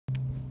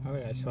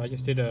Alright, so I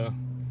just did a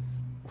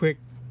quick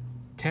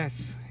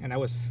test and I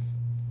was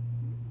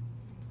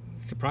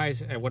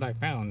surprised at what I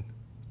found.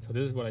 So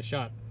this is what I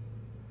shot.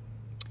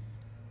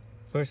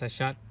 First I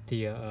shot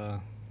the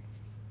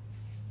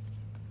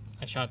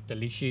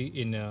Leshiy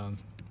in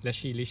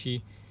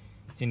Leshiy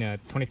in a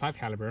 25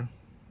 caliber.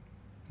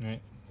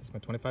 Right, it's my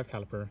 25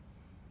 caliber.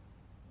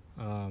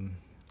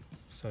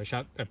 So I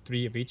shot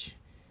 3 of each.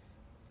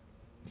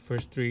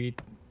 First 3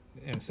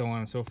 and so on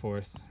and so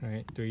forth.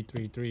 Right, 3,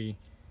 3, 3.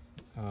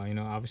 You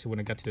know, obviously when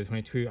I got to the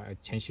 22, I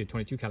changed to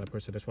 22 caliber,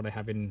 so that's what I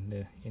have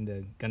in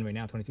the gun right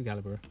now, 22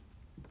 caliber.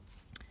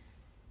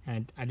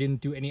 And I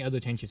didn't do any other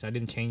changes. I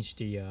didn't change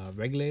the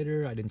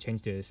regulator. I didn't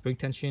change the spring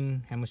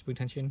tension, hammer spring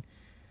tension.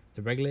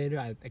 The regulator,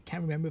 I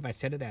can't remember if I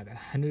set it at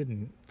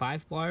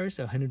 105 bars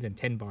or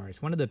 110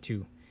 bars, one of the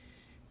two.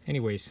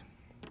 Anyways,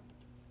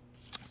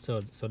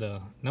 so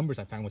the numbers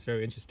I found was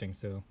very interesting.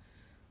 So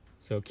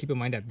keep in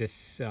mind that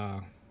this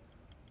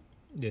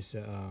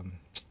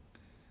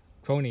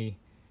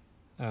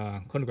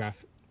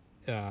chronograph,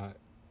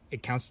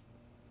 it counts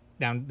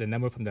down the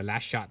number from the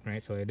last shot,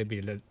 right? So it'll be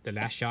the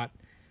last shot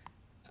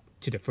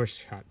to the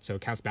first shot, so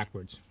it counts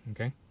backwards.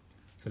 Okay,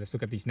 so let's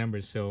look at these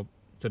numbers. So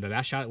the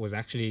last shot was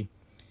actually,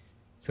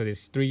 so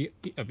there's 3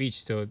 of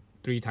each, so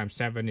 3 times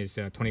 7 is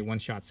 21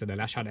 shots. So the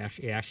last shot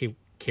actually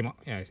came up,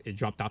 it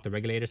dropped off the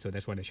regulator, so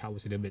that's why the shot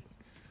was a little bit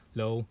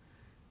low.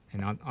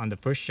 And on the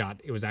first shot,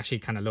 it was actually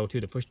kind of low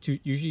too. The first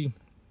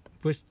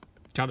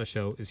shot or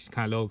so is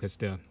kind of low because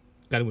the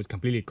gun was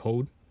completely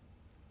cold.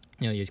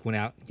 You know, it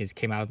just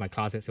came out of my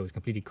closet, so it was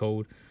completely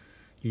cold.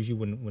 Usually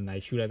when I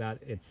shoot at that,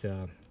 it's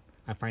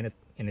I find it,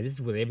 and this is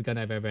with every gun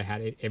I've ever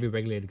had, every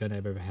regulated gun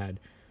I've ever had,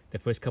 the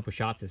first couple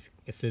shots it's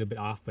a little bit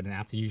off, but then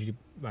after, usually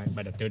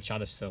by the 3rd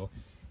shot or so,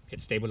 it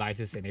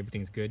stabilizes and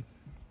everything's good.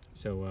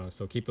 So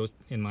keep those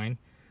in mind.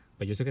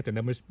 But just look at the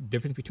numbers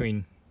difference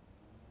between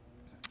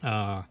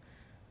the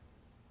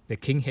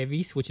King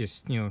Heavies, which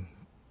is, you know,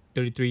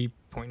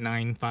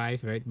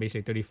 33.95, right,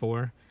 basically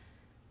 34.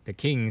 The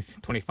Kings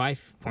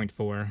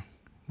 25.4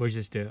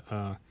 versus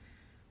the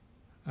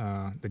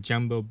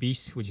Jumbo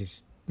Beast, which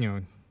is, you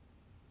know,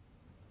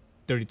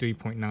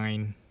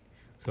 33.9.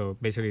 So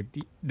basically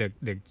the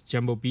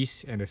Jumbo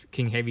Beast and the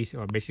King Heavies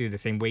are basically the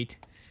same weight.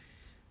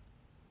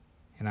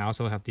 And I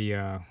also have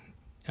the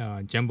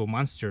Jumbo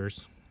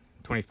Monsters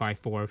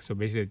 25.4. So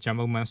basically the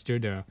Jumbo Monster,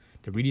 the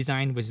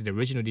redesign versus the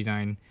original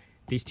design,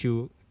 these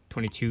two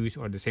 22s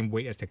are the same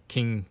weight as the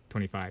King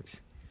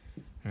 25s.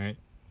 All right.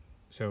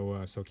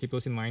 So keep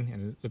those in mind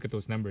and look at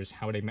those numbers,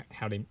 how they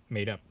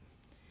made up.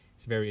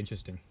 It's very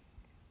interesting.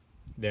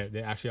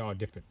 They actually are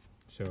different.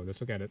 So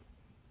let's look at it.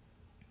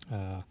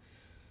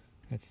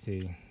 Let's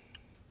see.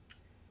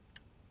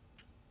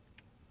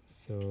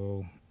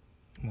 So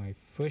my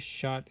first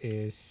shot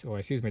is, or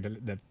excuse me,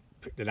 the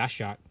last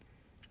shot,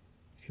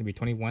 it's gonna be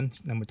 21.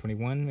 Number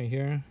 21 right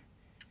here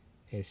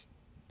is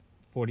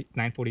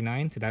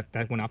 949. So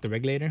that went off the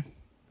regulator.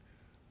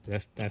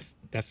 That's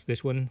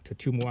this one. To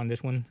 2 more on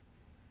this one.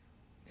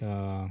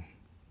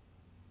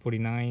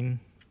 49.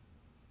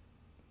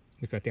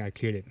 I think I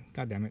cleared it.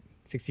 God damn it.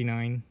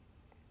 69.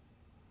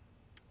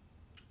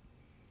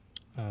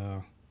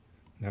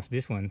 That's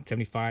this one.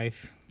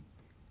 75.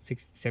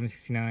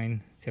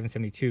 769.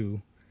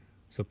 772.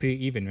 So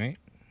pretty even, right?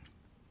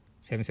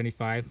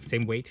 775.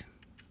 Same weight.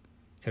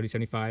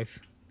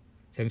 775.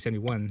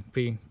 771.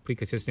 Pretty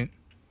consistent.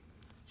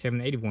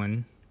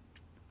 781.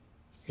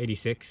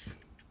 86.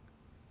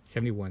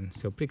 71.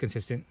 So pretty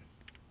consistent.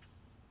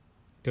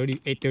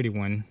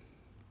 831,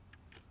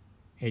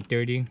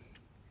 830,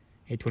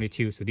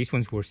 822. So these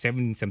ones were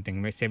 7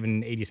 something, right?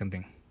 780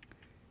 something.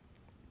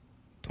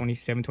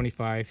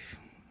 725,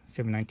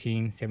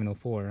 719,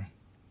 704.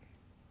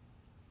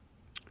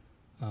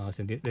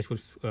 So this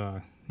was, you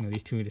know,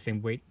 these two are the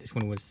same weight. This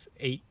one was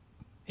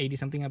 880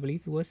 something, I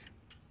believe it was.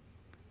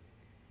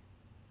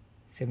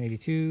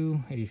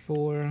 782,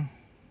 84,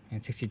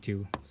 and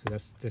 62. So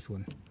that's this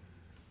one.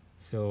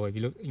 So if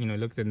you look, you know,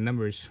 look at the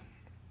numbers,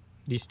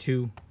 these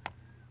two,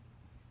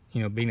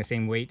 you know, being the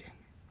same weight,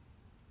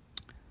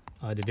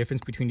 the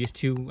difference between these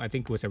two, I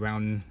think, was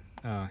around,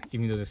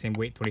 even though the same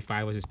weight,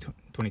 25 versus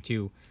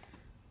 22,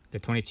 the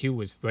 22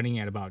 was running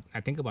at about, I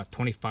think, about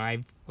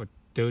 25 or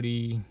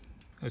 30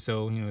 or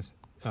so, you know,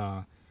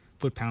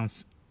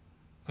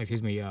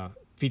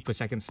 feet per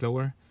second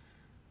slower.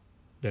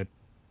 The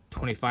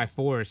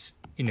 25.4s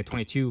in the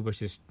 22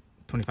 versus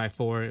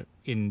 25.4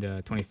 in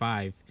the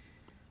 25,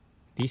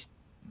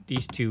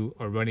 these two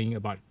are running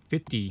about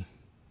 50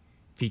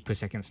 feet per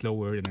second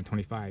slower than the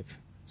 25.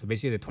 So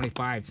basically the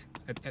 25s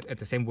at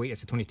the same weight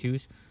as the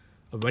 22s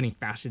are running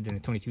faster than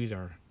the 22s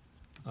are.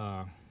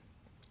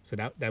 So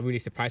that really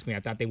surprised me. I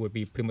thought they would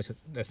be pretty much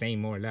the same,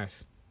 more or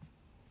less.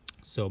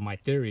 So my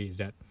theory is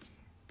that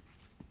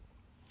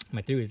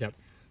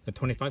the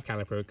 25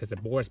 caliber, because the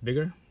bore is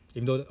bigger,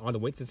 even though all the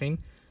weight's the same,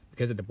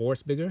 because of the bore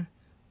is bigger,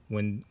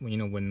 when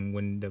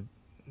the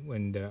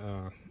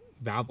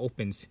valve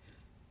opens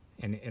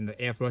and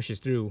the air rushes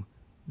through,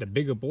 the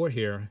bigger bore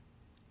here,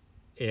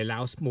 it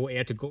allows more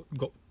air to go,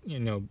 you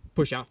know,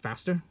 push out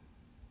faster,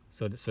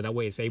 so that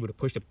way it's able to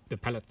push the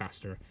pellet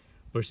faster,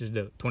 versus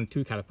the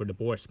 22 caliber, the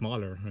bore is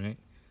smaller, right?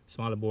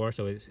 Smaller bore,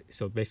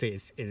 so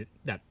basically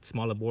that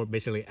smaller bore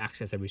basically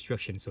acts as a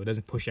restriction, so it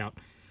doesn't push out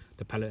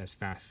the pellet as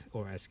fast,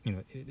 or as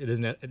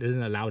it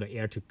doesn't allow the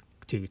air to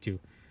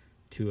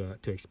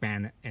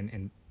expand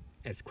and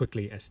as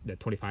quickly as the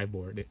 25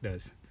 bore it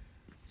does.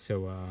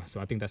 So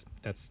I think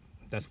that's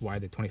why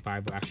the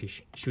 25 are actually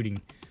shooting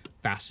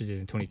faster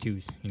than the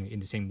 22s, in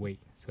the same weight.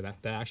 So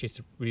that actually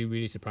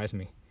really surprised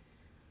me.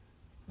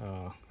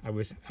 I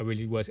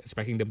really was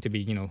expecting them to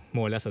be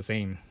more or less the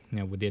same,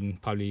 within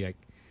probably like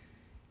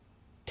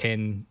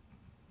 10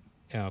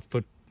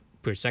 foot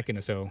per second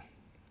or so,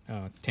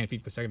 10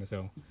 feet per second or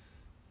so.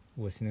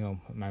 Was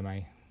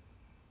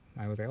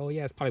I was like, oh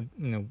yeah, it's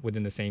probably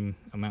within the same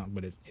amount,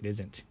 but it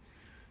isn't.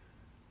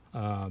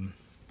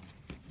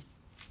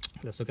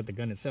 Let's look at the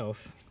gun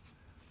itself,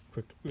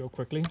 real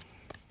quickly.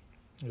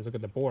 Let's look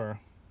at the bore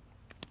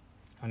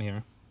on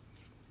here.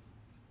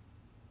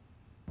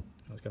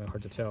 It's kind of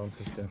hard to tell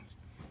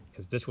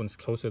because this one's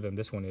closer than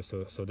this one is.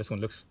 So this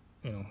one looks,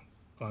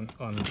 on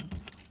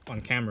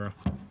camera,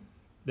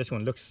 this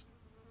one looks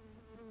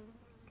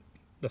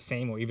the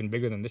same or even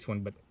bigger than this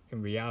one, but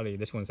in reality,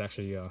 this one's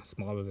actually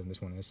smaller than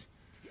this one is.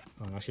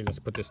 Actually, let's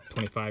put this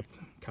 25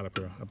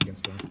 caliber up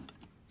against them.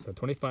 So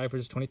 25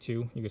 versus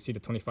 22. You can see the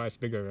 25 is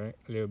bigger, right?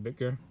 A little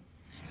bigger.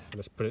 So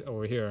let's put it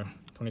over here.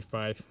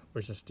 25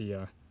 versus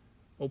the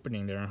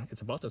opening there.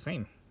 It's about the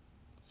same.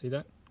 See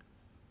that?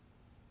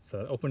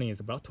 So the opening is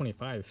about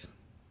 25.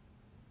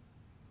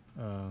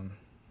 The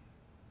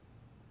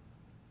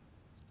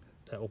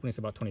opening is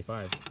about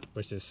 25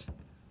 versus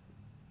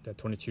the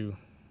 22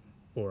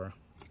 bore.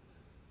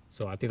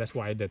 So I think that's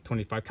why the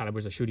 25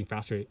 calibers are shooting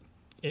faster,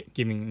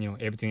 giving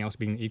everything else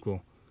being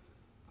equal.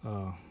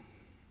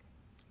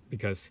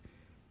 Because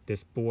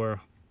this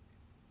bore,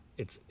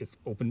 it's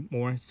open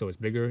more, so it's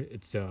bigger.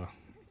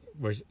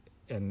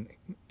 And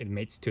it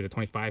mates to the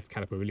 25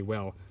 caliber really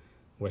well.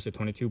 Whereas the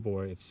 22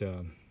 bore, it's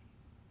a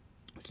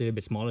little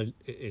bit smaller.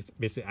 It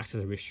basically acts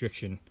as a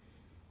restriction,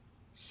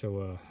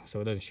 so it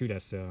doesn't shoot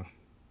as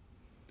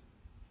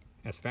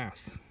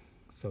fast.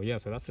 So yeah,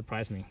 so that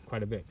surprised me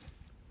quite a bit.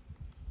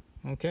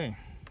 Okay,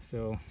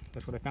 so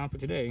that's what I found for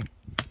today.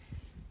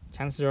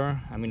 Chances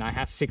are, I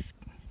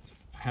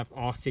have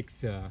all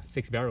six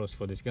barrels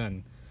for this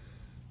gun.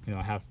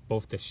 I have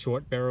both the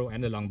short barrel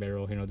and the long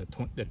barrel. The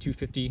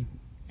 250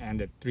 and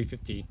the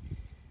 350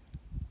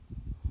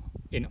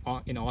 in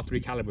all three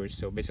calibers.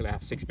 So basically, I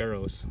have 6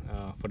 barrels.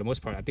 For the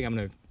most part, I think I'm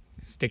gonna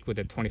stick with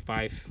the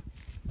 25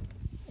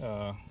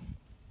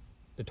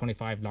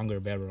 longer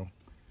barrel,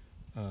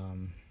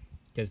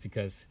 just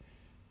because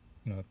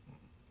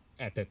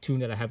at the tune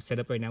that I have set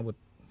up right now with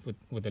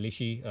the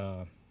Leshiy,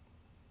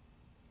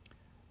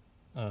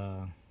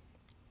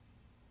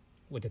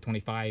 with the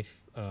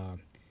 25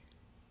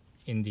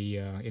 in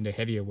the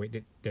heavier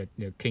weight,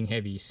 the King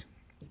Heavies,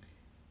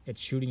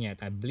 it's shooting at,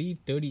 I believe,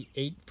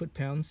 38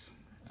 foot-pounds,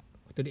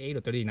 38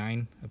 or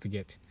 39, I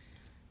forget.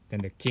 Then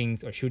the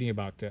Kings are shooting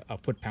about a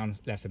foot-pound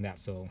less than that,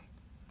 so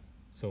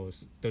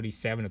it's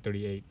 37 or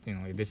 38.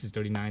 If this is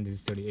 39, this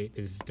is 38,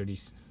 this is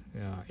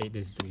 38,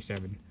 this is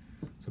 37.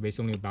 So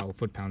basically only about a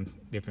foot-pound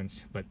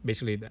difference, but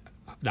basically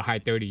the high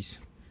 30s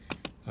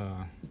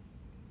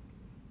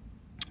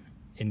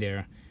in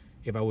there.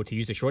 If I were to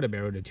use a shorter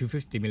barrel, the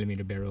 250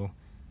 millimeter barrel,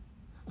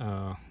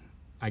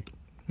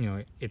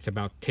 it's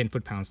about 10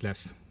 foot-pounds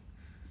less.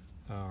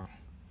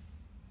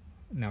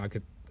 Now I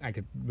could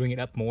bring it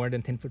up more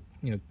than 10 foot,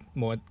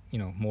 more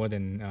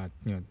than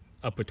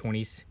upper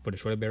 20s for the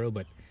shorter barrel,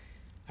 but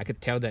I could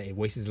tell that it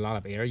wastes a lot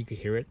of air. You could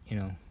hear it.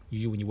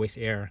 Usually when you waste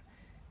air,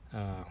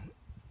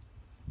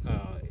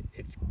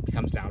 it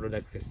becomes louder,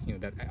 because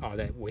that all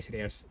that wasted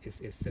air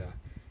is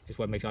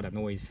what makes all that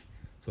noise.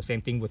 So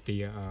same thing with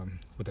the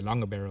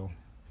longer barrel.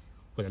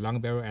 With the longer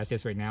barrel as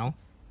is right now,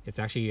 it's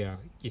actually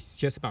it's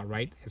just about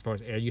right as far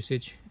as air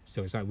usage.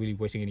 So it's not really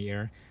wasting any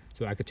air.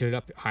 So I could turn it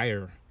up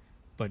higher,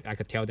 but I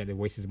could tell that it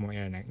wastes more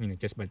air. And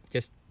just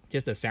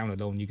the sound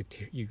alone, you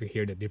could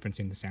hear the difference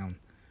in the sound.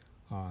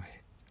 All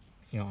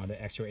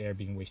the extra air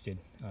being wasted.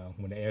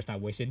 When the air is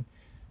not wasted,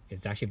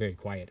 it's actually very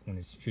quiet. When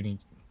it's shooting,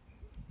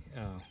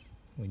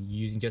 when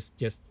you're using just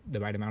the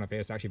right amount of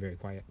air, it's actually very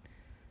quiet.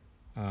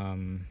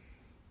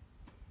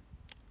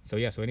 So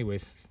yeah, so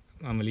anyways,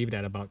 I'm gonna leave it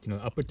at about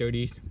upper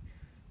 30s,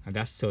 and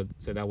that's so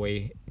that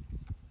way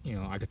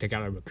I could take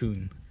out a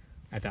raccoon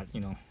at that.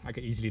 I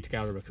could easily take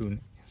out a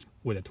raccoon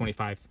with a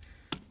 25,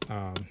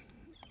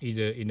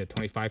 either in the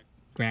 25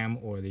 gram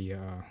or the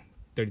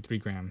 33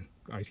 gram,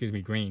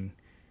 grain,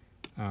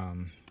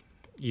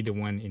 either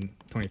one in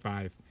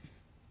 25,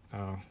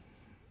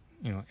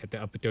 at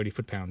the upper 30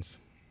 foot-pounds,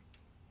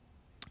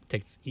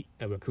 takes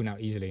a raccoon out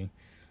easily.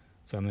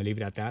 So I'm gonna leave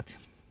it at that.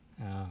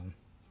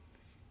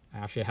 I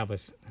actually have a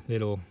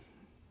little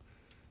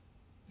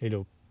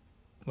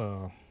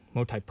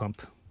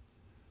multi-pump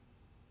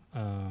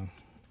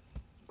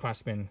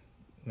Crossman,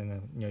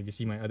 and if you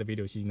see my other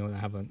videos, I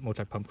have a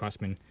multi-pump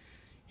Crossman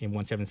in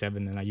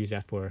 177, and I use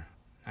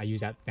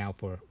that now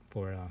for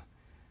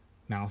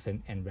mouse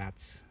and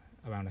rats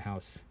around the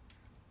house,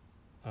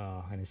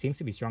 and it seems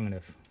to be strong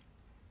enough.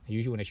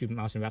 Usually when I shoot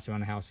mouse and rats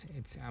around the house,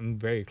 I'm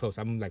very close.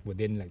 I'm like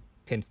within like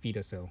 10 feet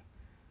or so.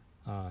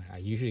 I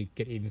usually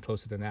get even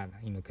closer than that,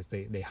 you know, because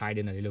they hide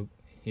in a little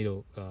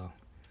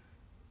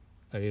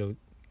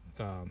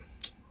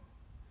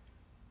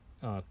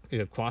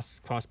cross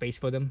space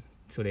for them.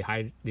 So they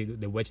hide,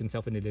 they wedge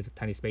themselves in the little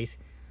tiny space.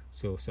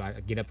 So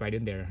I get up right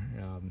in there,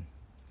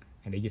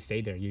 and they just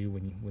stay there.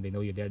 Usually when they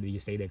know you're there, they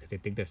just stay there because they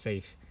think they're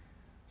safe.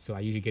 So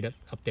I usually get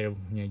up there, you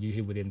know,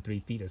 usually within 3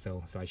 feet or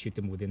so. So I shoot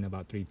them within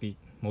about 3 feet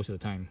most of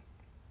the time.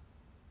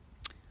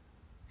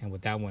 And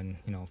with that one,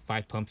 you know,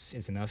 5 pumps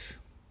is enough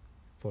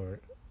for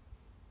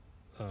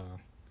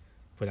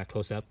that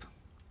close up.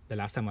 The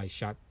last time I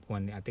shot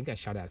one, I think I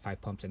shot at 5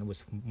 pumps, and it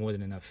was more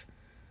than enough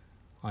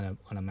on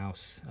a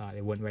mouse.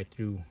 It went right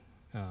through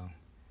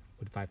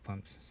with 5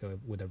 pumps. So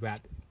with a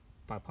rat,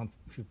 5 pumps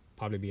should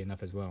probably be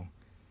enough as well,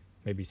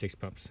 maybe 6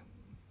 pumps.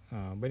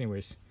 But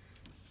anyways,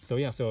 so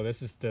yeah, so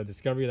this is the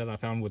discovery that I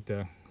found with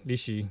the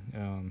Leshiy.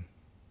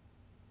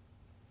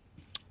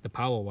 The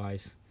power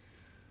wise,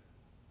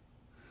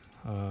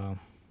 and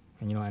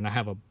you know, and I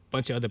have a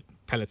bunch of other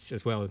pellets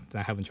as well that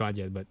I haven't tried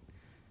yet, but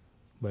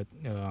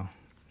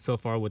so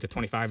far with the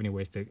 25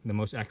 anyways, the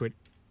most accurate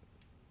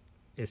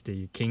is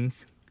the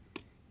King's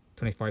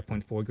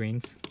 25.4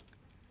 grains.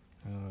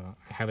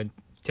 I haven't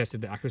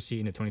tested the accuracy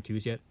in the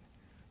 22s yet,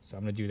 so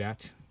I'm gonna do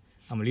that.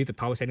 I'm gonna leave the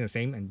power setting the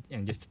same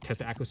and just test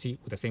the accuracy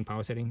with the same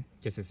power setting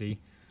just to see.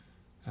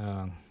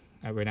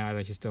 Right now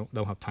I just don't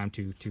have time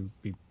to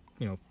be,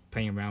 you know,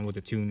 playing around with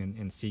the tune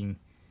and seeing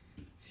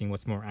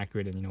what's more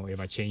accurate, and you know, if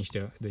I change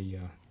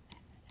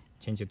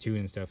change the tune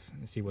and stuff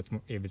and see what's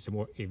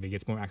more, if it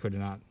gets more accurate or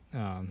not.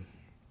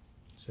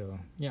 So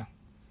yeah,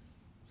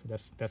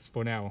 so that's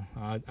for now.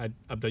 I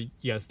update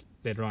you guys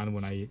later on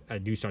when I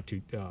do start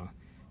to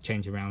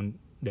change around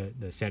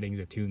the settings,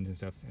 the tunes and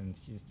stuff, and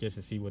just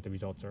to see what the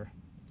results are.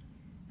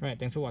 All right,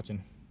 thanks for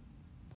watching.